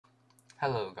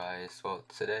Hello guys, well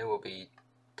today we'll be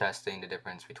testing the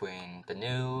difference between the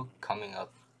new coming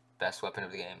up best weapon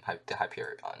of the game, the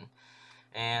Hyperion,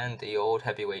 and the old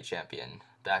heavyweight champion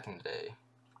back in the day,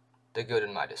 the good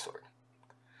and Midas sword.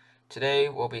 Today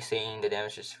we'll be seeing the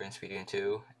damage difference between the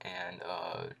two and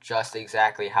just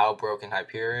exactly how broken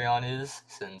Hyperion is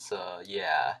since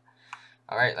yeah.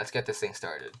 Alright, let's get this thing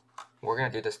started. We're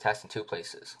gonna do this test in two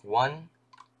places. One,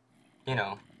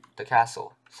 the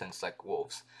castle, since like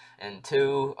wolves, and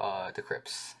two, the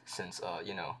crypts, since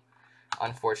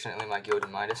unfortunately my gilded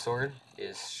Midas sword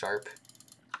is sharp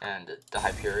and the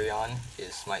Hyperion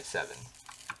is smite 7,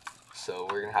 so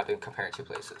we're gonna have to compare it two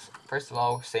places. First of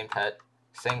all, same pet,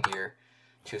 same gear,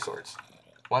 two swords.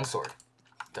 One sword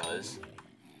does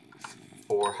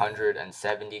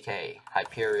 470k.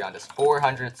 Hyperion does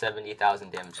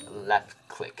 470,000 damage left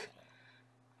click.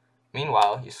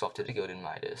 Meanwhile, you swap to the Gilded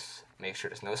Midas. Make sure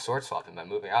there's no sword swapping by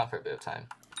moving around for a bit of time.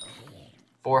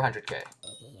 400k.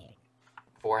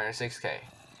 406k.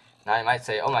 Now you might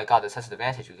say, oh my god, this has an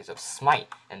advantage because of Smite,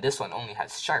 and this one only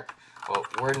has Sharp. Well,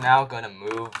 we're now gonna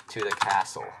move to the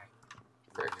castle.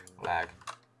 Frick. Lag.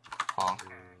 Honk.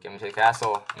 Get me to the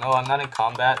castle. No, I'm not in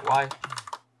combat. Why?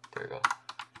 There we go.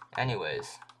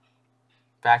 Anyways.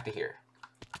 Back to here.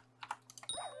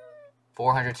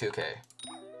 402k.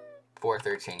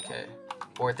 413k,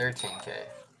 413k,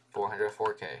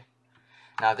 404k.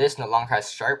 Now this no longer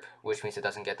has Sharp, which means it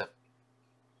doesn't get the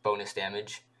bonus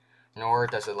damage, nor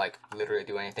does it like literally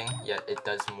do anything, yet it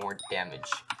does more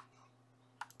damage.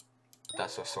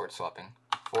 That's what sword swapping.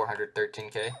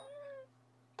 413k,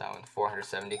 down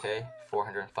 470k,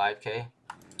 405k,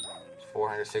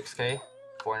 406k,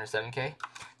 407k.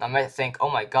 Now I might think,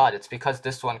 oh my god, it's because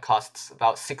this one costs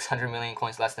about 600 million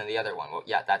coins less than the other one. Well,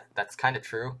 yeah, that's kind of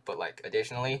true, but like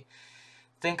additionally,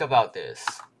 think about this.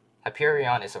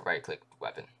 Hyperion is a right-click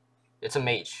weapon. It's a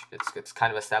mage. It's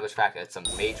kind of established fact that it's a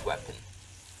mage weapon,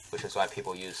 which is why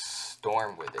people use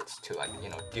Storm with it to like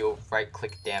deal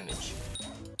right-click damage.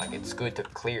 Like it's good to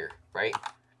clear, right?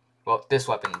 Well, this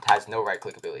weapon has no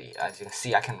right-click ability. As you can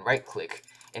see, I can right-click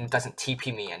and it doesn't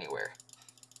TP me anywhere.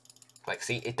 Like,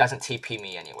 see, it doesn't TP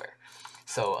me anywhere.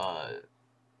 So,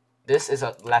 this is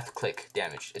a left click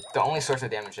damage. The only source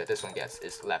of damage that this one gets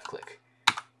is left click.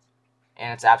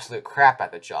 And it's absolute crap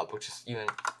at the job, which is even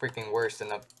freaking worse than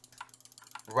the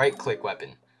right click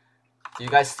weapon. Do you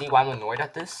guys see why I'm annoyed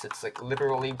at this? It's like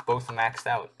literally both maxed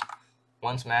out.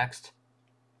 One's maxed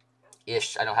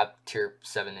ish. I don't have tier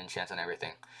 7 enchants and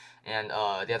everything. And the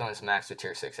other one's maxed with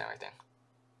tier 6 and everything.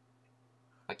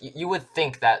 Like, you would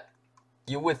think that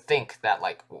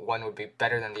like one would be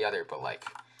better than the other, but like,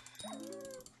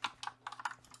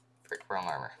 frick, wrong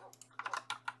armor.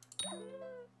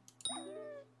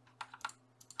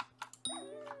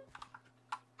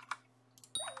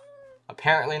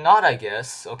 Apparently not, I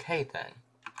guess. Okay then.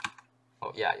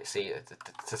 Oh yeah, you see,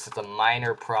 this is a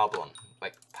minor problem.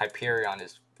 Like Hyperion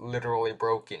is literally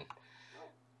broken.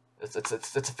 It's a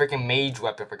freaking mage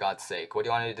weapon, for God's sake. What do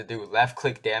you want it to do? Left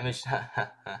click damage?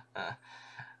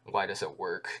 Why does it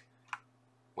work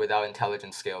without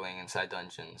intelligent scaling inside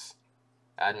dungeons?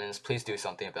 Admins, please do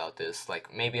something about this.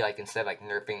 Like, maybe like instead of like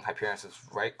nerfing Hyperion's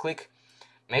right click,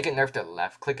 make it nerf to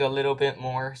left click a little bit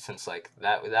more, since like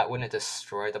that wouldn't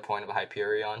destroy the point of a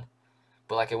Hyperion,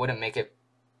 but like it wouldn't make it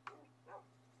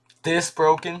this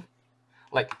broken.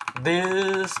 Like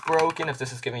this broken. If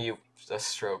this is giving you a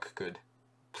stroke, good.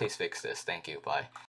 Please fix this. Thank you. Bye.